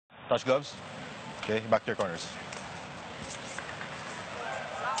Touch gloves. Okay, back to your corners.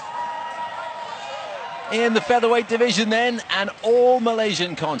 In the featherweight division then, an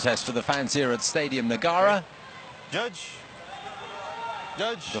all-Malaysian contest for the fans here at Stadium Negara. Judge.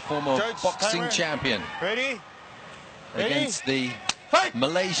 Judge. The former Judge, boxing timer. champion. Ready? Against the Fight!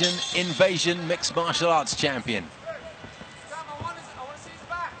 Malaysian Invasion mixed martial arts champion.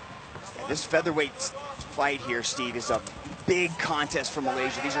 This featherweight fight here, Steve, is a big contest for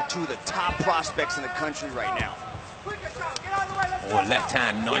Malaysia. These are two of the top prospects in the country right now. Oh, left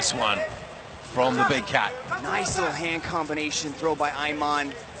hand, nice one from the big cat. Nice little hand combination throw by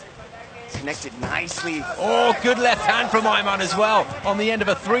Ayman. Connected nicely. Oh, good left hand from Ayman as well on the end of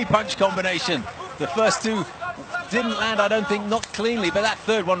a three-punch combination. The first two didn't land, I don't think, not cleanly, but that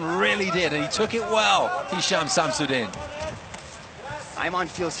third one really did, and he took it well, Hisham Samsudin. Ayman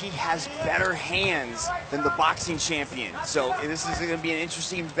feels he has better hands than the boxing champion. So this is going to be an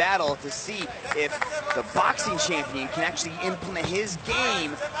interesting battle to see if the boxing champion can actually implement his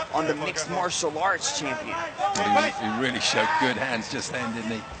game on the mixed martial arts champion. He really showed good hands just then,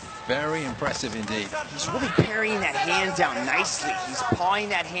 didn't he? Very impressive indeed. He's really parrying that hand down nicely. He's pawing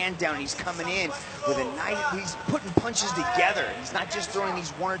that hand down. He's coming in with a nice, he's putting punches together. He's not just throwing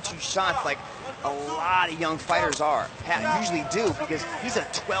these one or two shots like a lot of young fighters usually do, because he's a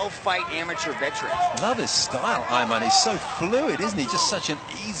 12-fight amateur veteran. Love his style, Ayman. He's so fluid, isn't he? Just such an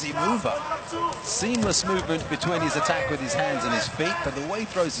easy mover. Seamless movement between his attack with his hands and his feet, but the way he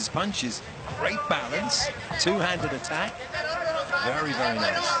throws his punches, great balance, two-handed attack. Very, very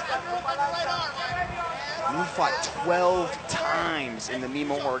nice. He fought 12 times in the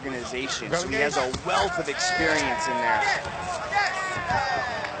Mimo organization, so he has a wealth of experience in there.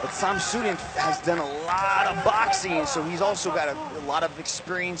 But Samsudin has done a lot of boxing, so he's also got a lot of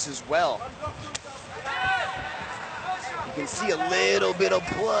experience as well. You can see a little bit of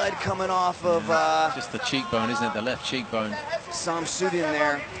blood coming off of just the cheekbone, isn't it? The left cheekbone. Samsudin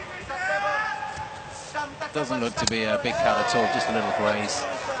there. Doesn't look to be a big cut at all, just a little graze.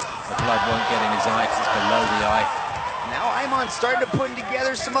 The blood won't get in his eye because it's below the eye. Now Ayman's starting to put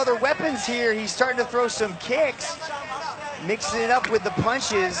together some other weapons here. He's starting to throw some kicks, mixing it up with the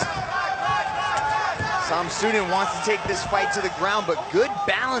punches. Samsudin wants to take this fight to the ground, but good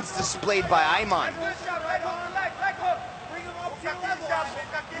balance displayed by Ayman.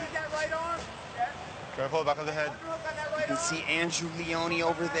 Careful, back of the head. You can see Andrew Leone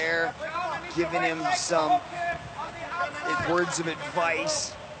over there giving him some words of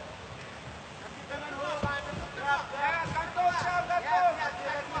advice.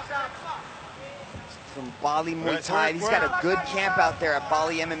 From Bali Muay Thai. He's got a good camp out there at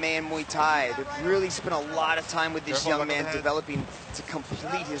Bali MMA and Muay Thai. They've really spent a lot of time with this young man developing to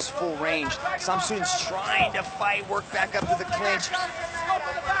complete his full range. Samsudin's trying to fight, work back up to the clinch.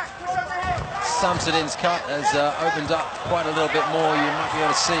 Samsudin's cut has opened up quite a little bit more. You might be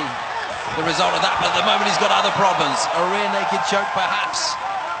able to see the result of that, but at the moment he's got other problems. A rear naked choke perhaps.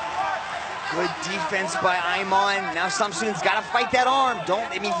 Good defense by Ayman. Now Samsudin's got to fight that arm.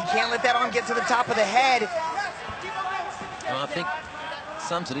 He can't let that arm get to the top of the head. Well, I think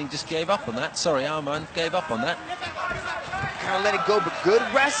Samsudin just gave up on that. Sorry, Ayman gave up on that. Kind of let it go, but good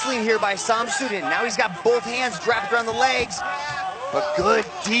wrestling here by Samsudin. Now he's got both hands wrapped around the legs. But good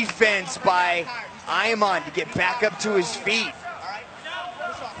defense by Ayman to get back up to his feet.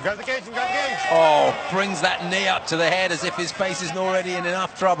 Grab the cage, grab the cage. Oh, brings that knee up to the head as if his face isn't already in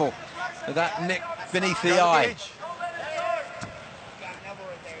enough trouble. With that nick beneath the eye.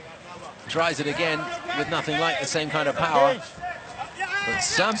 Tries it again with nothing like the same kind of power. But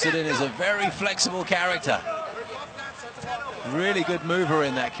Samsudin is a very flexible character. Really good mover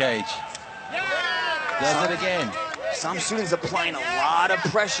in that cage. Does it again. Samsudin's applying a lot of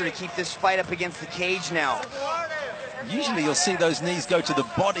pressure to keep this fight up against the cage now. Usually you'll see those knees go to the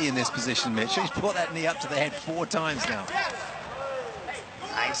body in this position, Mitch. He's put that knee up to the head 4 times now.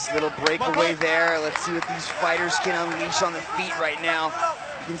 Nice little breakaway there. Let's see what these fighters can unleash on the feet right now.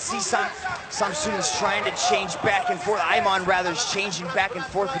 You can see Samsudin's trying to change back and forth. Ayman rather is changing back and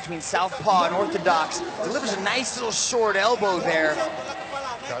forth between southpaw and orthodox. Delivers a nice little short elbow there.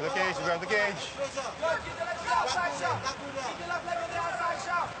 Grab the cage, grab the cage.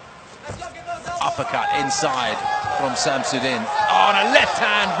 Uppercut inside from Samsudin. Oh, and a left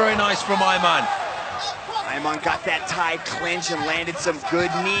hand, very nice from Ayman. Ayman got that tied clinch and landed some good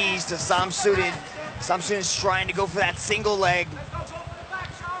knees to Samsudin. Samsudin's trying to go for that single leg.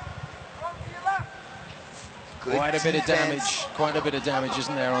 Good quite a bit of damage,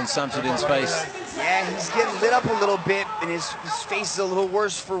 isn't there, on Samsudin's face? Yeah, he's getting lit up a little bit, and his face is a little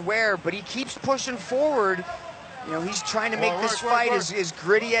worse for wear, but he keeps pushing forward. You know, he's trying to make this fight as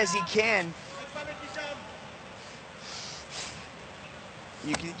gritty as he can.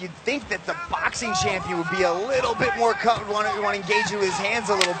 You'd think that the boxing champion would be a little bit more want to engage with his hands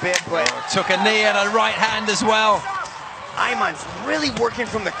a little bit, but took a knee and a right hand as well. Ayman's really working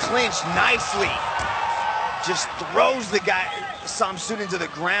from the clinch nicely. Just throws the guy, Samsudin, to the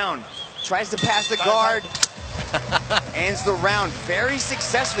ground. Tries to pass the guard. Ends the round very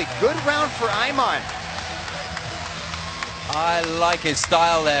successfully. Good round for Ayman. I like his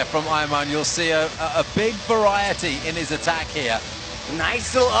style there from Ayman. You'll see a big variety in his attack here.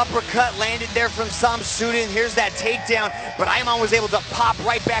 Nice little uppercut landed there from Samsudin. Here's that takedown, but Ayman was able to pop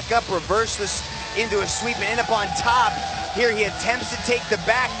right back up, reverse this into a sweep, and end up on top. Here he attempts to take the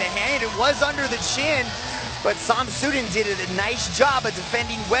back. The hand, it was under the chin, but Samsudin did a nice job of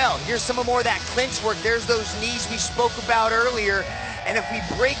defending well. Here's some more of that clinch work. There's those knees we spoke about earlier. And if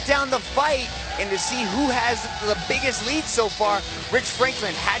we break down the fight and to see who has the biggest lead so far, Rich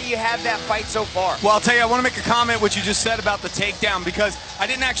Franklin, how do you have that fight so far? Well, I'll tell you, I want to make a comment what you just said about the takedown, because I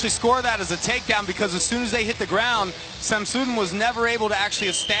didn't actually score that as a takedown, because as soon as they hit the ground, Samsudin was never able to actually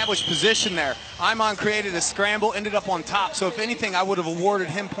establish position there. Ayman created a scramble, ended up on top. So if anything, I would have awarded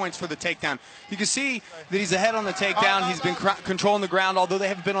him points for the takedown. You can see that he's ahead on the takedown. He's been controlling the ground, although they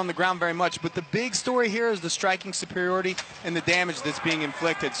haven't been on the ground very much. But the big story here is the striking superiority and the damage that's being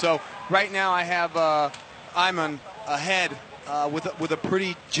inflicted. So right now I have Ayman ahead with a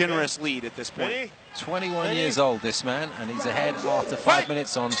pretty generous lead at this point. 21 years old, this man, and he's ahead after 5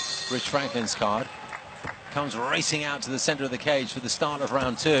 minutes on Rich Franklin's card. Comes racing out to the center of the cage for the start of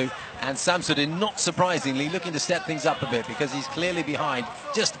round 2, and Samsudin, not surprisingly, looking to step things up a bit because he's clearly behind.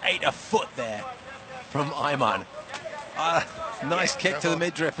 Just ate a foot there from Ayman. Nice kick to the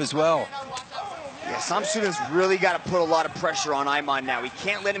midriff as well. Yeah, Samsudin's really got to put a lot of pressure on Ayman now. He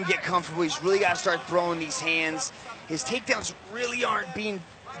can't let him get comfortable. He's really got to start throwing these hands. His takedowns really aren't being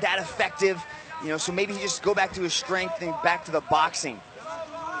that effective, you know, so maybe he just go back to his strength and back to the boxing.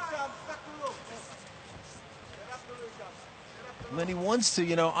 When he wants to,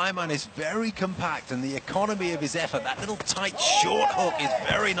 you know, Ayman is very compact, and the economy of his effort, that little tight short hook, is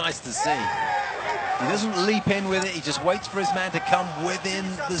very nice to see. He doesn't leap in with it, he just waits for his man to come within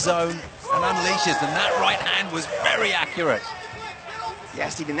the zone and unleashes, and that right hand was very accurate. Yeah,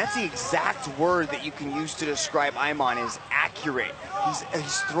 Stephen, that's the exact word that you can use to describe Ayman, is accurate.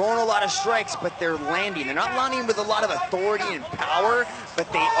 He's throwing a lot of strikes, but they're landing. They're not landing with a lot of authority and power, but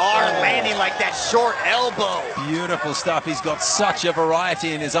they are landing like that short elbow. Beautiful stuff. He's got such a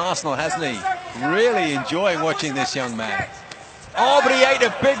variety in his arsenal, hasn't he? Really enjoying watching this young man. Oh, but he ate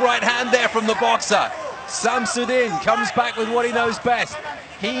a big right hand there from the boxer. Samsudin comes back with what he knows best.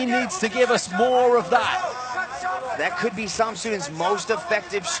 He needs to give us more of that. That could be Samsudin's most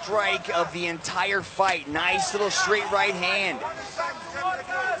effective strike of the entire fight. Nice little straight right hand.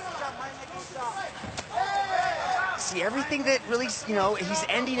 See, everything that really, you know, he's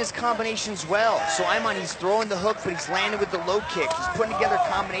ending his combinations well. So Ayman, he's throwing the hook, but he's landing with the low kick. He's putting together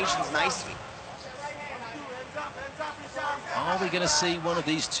combinations nicely. Are we going to see one of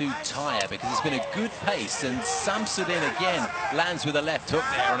these two tire? Because it's been a good pace, and Samsudin again lands with a left hook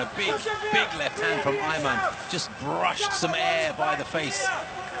there, and a big left hand from Ayman. Just brushed some air by the face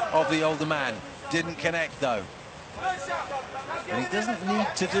of the older man. Didn't connect though. And he doesn't need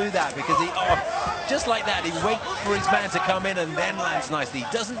to do that, because he, just like that, he waits for his man to come in and then lands nicely.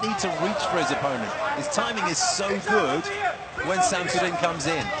 He doesn't need to reach for his opponent. His timing is so good when Samsudin comes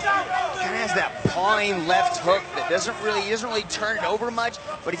in. Kind of has that pawing left hook that he doesn't really turn it over much,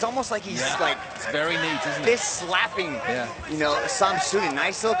 but it's almost like he's like, it's very neat, isn't it? Fist slapping, you know, Samsudin.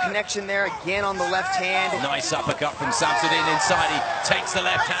 Nice little connection there again on the left hand. Nice uppercut from Samsudin inside. He takes the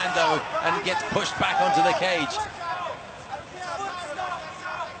left hand though and gets pushed back onto the cage.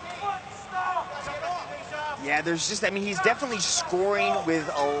 Yeah, there's just, I mean, he's definitely scoring with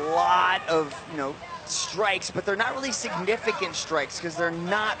a lot of, you know, strikes, but they're not really significant strikes because they're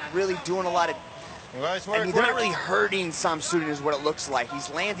not really doing a lot of, I mean, they're not really hurting Samsudin is what it looks like. He's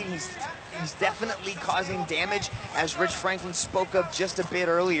landing, he's definitely causing damage, as Rich Franklin spoke of just a bit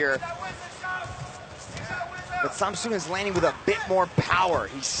earlier. But Samsudin is landing with a bit more power.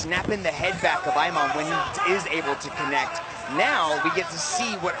 He's snapping the head back of Ayman when he is able to connect. Now we get to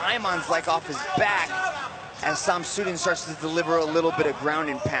see what Ayman's like off his back, as Samsudin starts to deliver a little bit of ground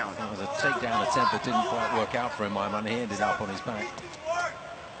and pound. That was a takedown attempt that didn't quite work out for him, Ayman. He ended up on his back.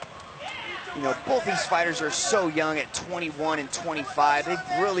 You know, both these fighters are so young at 21 and 25. They've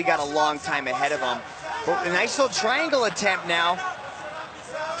really got a long time ahead of them. But a nice little triangle attempt now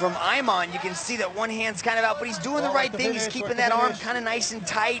from Ayman. You can see that one hand's kind of out, but he's doing the right thing. He's keeping that arm kind of nice and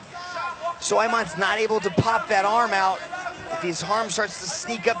tight. so Iman's not able to pop that arm out. If his arm starts to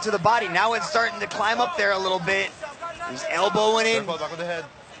sneak up to the body, now it's starting to climb up there a little bit. He's elbowing in. Careful, back of the head.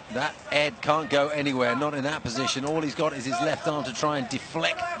 That Ed can't go anywhere, not in that position. All he's got is his left arm to try and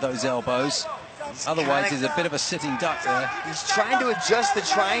deflect those elbows. Otherwise, he's a bit of a sitting duck there. He's trying to adjust the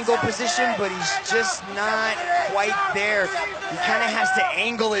triangle position, but he's just not quite there. He kind of has to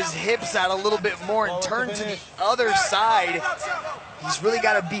angle his hips out a little bit more and turn to the other side. He's really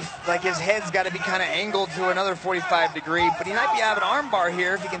got to be, like his head's got to be kind of angled to another 45 degree, but he might be having an arm bar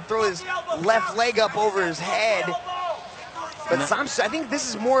here if he can throw his left leg up over his head. But I think this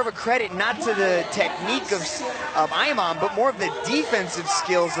is more of a credit not to the technique of Iman, but more of the defensive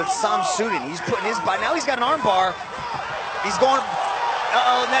skills of Samsudin. He's putting his body, now he's got an arm bar. He's going,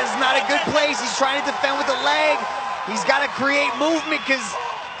 uh-oh, that's not a good place. He's trying to defend with the leg. He's got to create movement because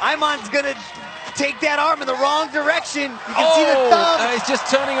Iman's going to take that arm in the wrong direction. You can see the thumb. He's just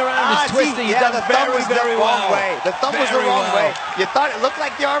turning around, he's twisting. He's done the thumb was very the wrong well. way. The thumb was the wrong way. You thought it looked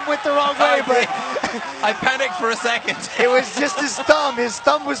like the arm went the wrong way, but I panicked for a second. it was just his thumb. His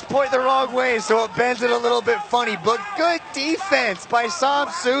thumb was pointing the wrong way, so it bends it a little bit funny. But good defense by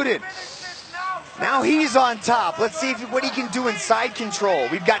Samsudin. Now he's on top. Let's see what he can do in side control.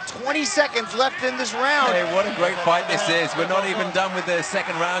 We've got 20 seconds left in this round. Hey, what a great fight this is. We're not even done with the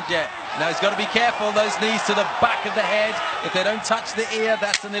second round yet. Now he's got to be careful. Those knees to the back of the head. If they don't touch the ear,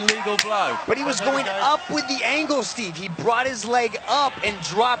 that's an illegal blow. But he was going up with the angle, Steve. He brought his leg up and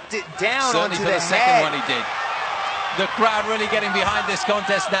dropped it down Certainly onto for the second head. one he did. The crowd really getting behind this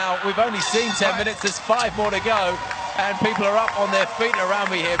contest now. We've only seen 10 minutes. There's 5 more to go. And people are up on their feet around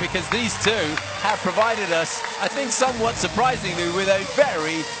me here because these two have provided us, I think somewhat surprisingly, with a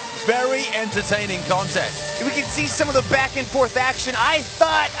very, very entertaining contest. We can see some of the back and forth action. I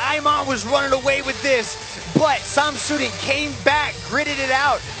thought Iman was running away with this, but Samsudin came back, gritted it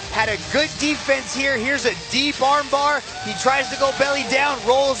out, had a good defense here. Here's a deep arm bar. He tries to go belly down,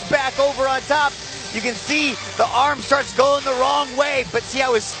 rolls back over on top. You can see the arm starts going the wrong way, but see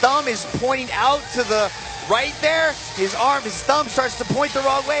how his thumb is pointing out to the right there? His thumb starts to point the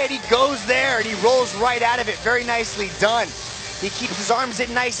wrong way, and he goes there, and he rolls right out of it. Very nicely done. He keeps his arms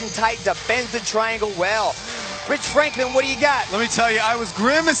in nice and tight, defends the triangle well. Rich Franklin, what do you got? Let me tell you, I was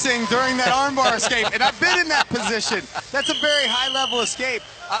grimacing during that armbar escape, and I've been in that position. That's a very high-level escape.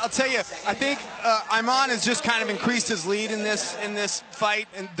 I'll tell you, I think Iman has just kind of increased his lead in this fight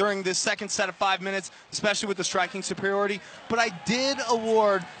and during this second set of 5 minutes, especially with the striking superiority. But I did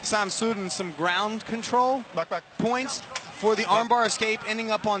award Samsudin some ground control points for the armbar escape,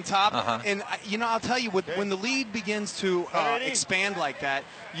 ending up on top. And you know, I'll tell you, when the lead begins to expand like that,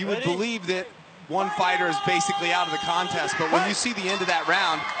 you would believe that one fighter is basically out of the contest. But when you see the end of that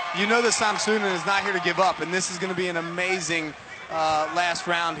round, you know that Samsudin is not here to give up, and this is going to be an amazing last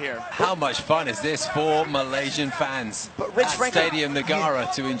round here. How much fun is this for Malaysian fans Rich at Franklin, Stadium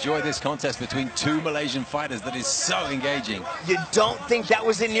Negara to enjoy this contest between two Malaysian fighters that is so engaging? You don't think that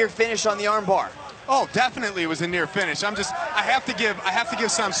was a near finish on the armbar? Oh, definitely it was a near finish. I have to give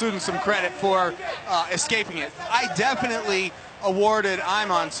Samsudin some credit for escaping it. I definitely awarded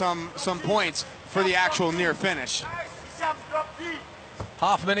Iman some points for the actual near finish.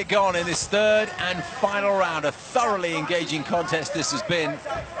 Half a minute gone in this third and final round. A thoroughly engaging contest this has been.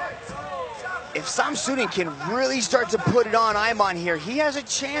 If Samsudin can really start to put it on Iman here, he has a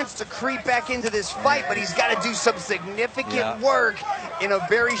chance to creep back into this fight, but he's got to do some significant work in a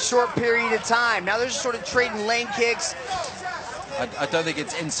very short period of time. Now they're just sort of trading lane kicks. I don't think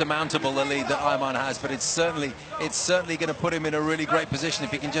it's insurmountable, the lead that Iman has, but it's certainly going to put him in a really great position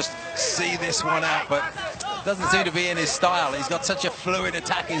if he can just see this one out. But it doesn't seem to be in his style. He's got such a fluid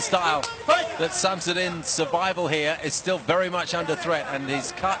attacking style that Samsudin's survival here is still very much under threat, and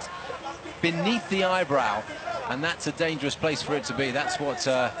he's cut beneath the eyebrow, and that's a dangerous place for it to be. That's where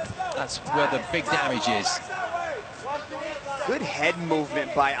the big damage is. Good head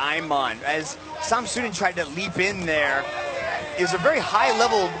movement by Iman as Samsudin tried to leap in there. It was a very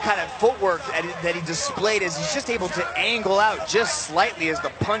high-level kind of footwork that he displayed as he's just able to angle out just slightly as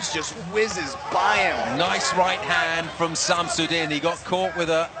the punch just whizzes by him. Nice right hand from Samsudin. He got caught with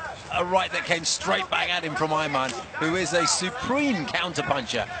a right that came straight back at him from Iman, who is a supreme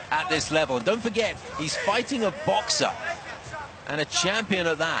counterpuncher at this level. And don't forget, he's fighting a boxer and a champion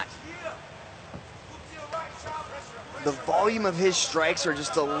at that. The volume of his strikes are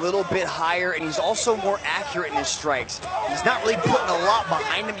just a little bit higher, and he's also more accurate in his strikes. He's not really putting a lot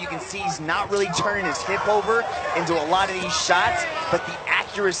behind him. You can see he's not really turning his hip over into a lot of these shots, but the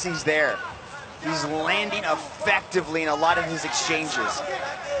accuracy's there. He's landing effectively in a lot of his exchanges.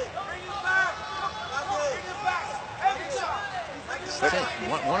 That's it.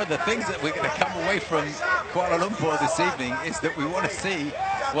 One of the things that we're going to come away from Kuala Lumpur this evening is that we want to see,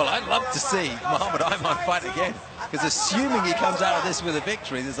 well, I'd love to see Muhammad Aiman fight again, because assuming he comes out of this with a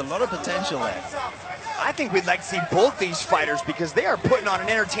victory, there's a lot of potential there. I think we'd like to see both these fighters because they are putting on an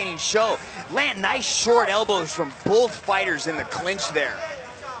entertaining show. Land nice short elbows from both fighters in the clinch there.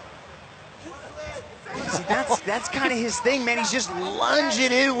 See, that's kind of his thing, man. He's just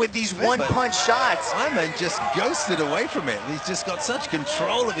lunging in with these one-punch shots. Aiman just ghosted away from it. He's just got such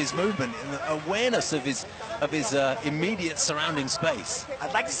control of his movement and the awareness of his immediate surrounding space.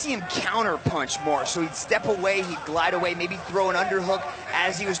 I'd like to see him counter-punch more, so he'd step away, he'd glide away, maybe throw an underhook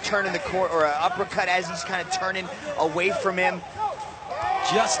as he was turning the court, or an uppercut as he's kind of turning away from him.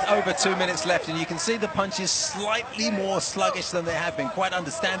 Just over 2 minutes left, and you can see the punches slightly more sluggish than they have been, quite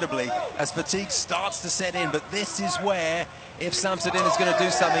understandably, as fatigue starts to set in. But this is where, if Samsudin is going to do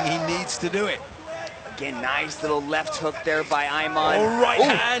something, he needs to do it. Again, nice little left hook there by Aiman. Oh, right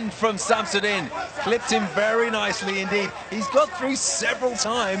hand from Samsudin. Clipped him very nicely indeed. He's got through several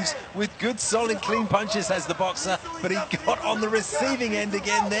times with good, solid, clean punches as the boxer, but he got on the receiving end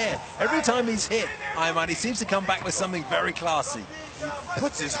again there. Every time he's hit, Aiman, he seems to come back with something very classy.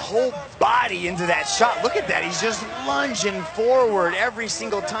 Puts his whole body into that shot. Look at that. He's just lunging forward every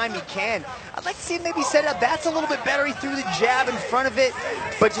single time he can. I'd like to see him maybe set up. That's a little bit better. He threw the jab in front of it,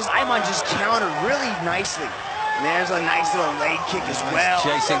 but just Aiman just countered really nicely. And there's a nice little leg kick as well.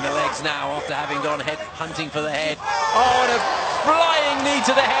 Chasing the legs now after having gone head hunting for the head. Oh, and a flying knee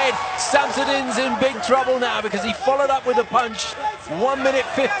to the head. Samsudin's in big trouble now because he followed up with a punch. 1 minute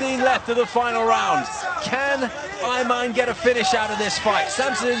 15 left of the final round. Can Aiman get a finish out of this fight?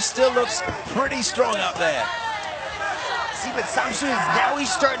 Samsudin still looks pretty strong up there. See, but Samsudin, now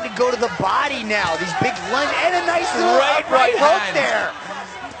he's starting to go to the body now. These big lunge and a nice little right hook there.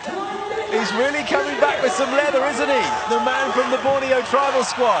 He's really coming back with some leather, isn't he? The man from the Borneo tribal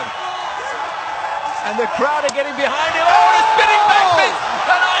squad. And the crowd are getting behind him. Oh, a spinning back fist!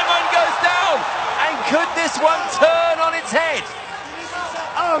 And Aiman goes down. And could this one turn on its head?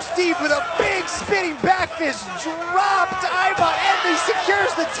 Oh, Steve with a big spinning back fist dropped Aiman, and he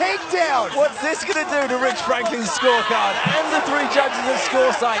secures the takedown. What's this going to do to Rich Franklin's scorecard and the three judges at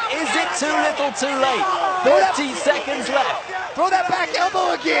score side? Is it too little, too late? 30 seconds left. Throw that back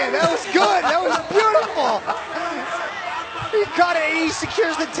elbow again. That was good. That was beautiful. He caught it, and he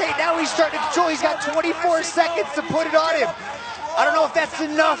secures the tape. Now he's starting to control. He's got 24 seconds to put it on him. I don't know if that's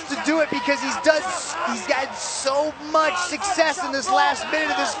enough to do it because he's got so much success in this last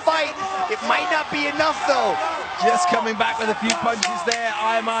minute of this fight. It might not be enough, though. Just coming back with a few punches there,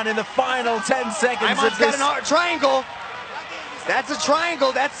 Aiman, in the final 10 seconds Aiman's of this. got a triangle. That's a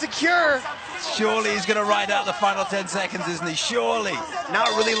triangle. That's secure. Surely he's going to ride out the final 10 seconds, isn't he? Surely. Not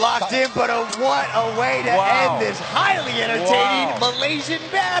really locked in, but what a way to end this highly entertaining Malaysian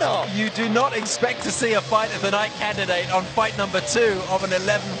battle. You do not expect to see a fight of the night candidate on fight number 2 of an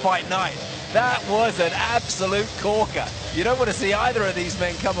 11-fight night. That was an absolute corker. You don't want to see either of these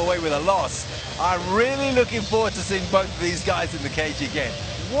men come away with a loss. I'm really looking forward to seeing both of these guys in the cage again.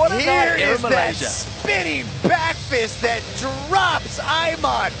 What a night here in Malaysia. That spinning back fist that drops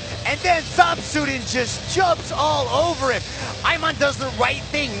Aiman. And then Samsudin just jumps all over him. Aiman does the right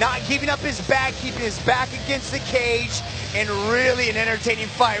thing, not giving up his back, keeping his back against the cage, and really an entertaining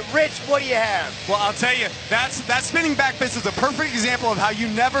fight. Rich, what do you have? Well, I'll tell you, that spinning back fist is a perfect example of how you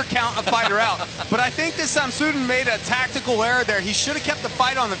never count a fighter out. But I think that Samsudin made a tactical error there. He should have kept the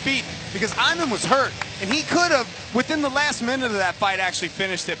fight on the feet because Aiman was hurt. And he could have, within the last minute of that fight, actually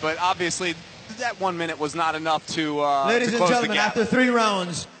finished it. But obviously, that 1 minute was not enough to Ladies and gentlemen, after 3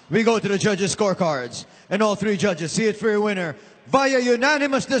 rounds, we go to the judges' scorecards. And all 3 judges see it for your winner via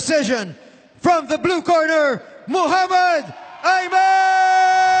unanimous decision from the blue corner, Muhammad Aiman!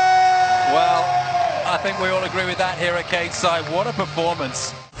 Well, I think we all agree with that here at Cage Side. What a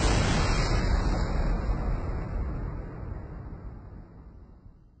performance.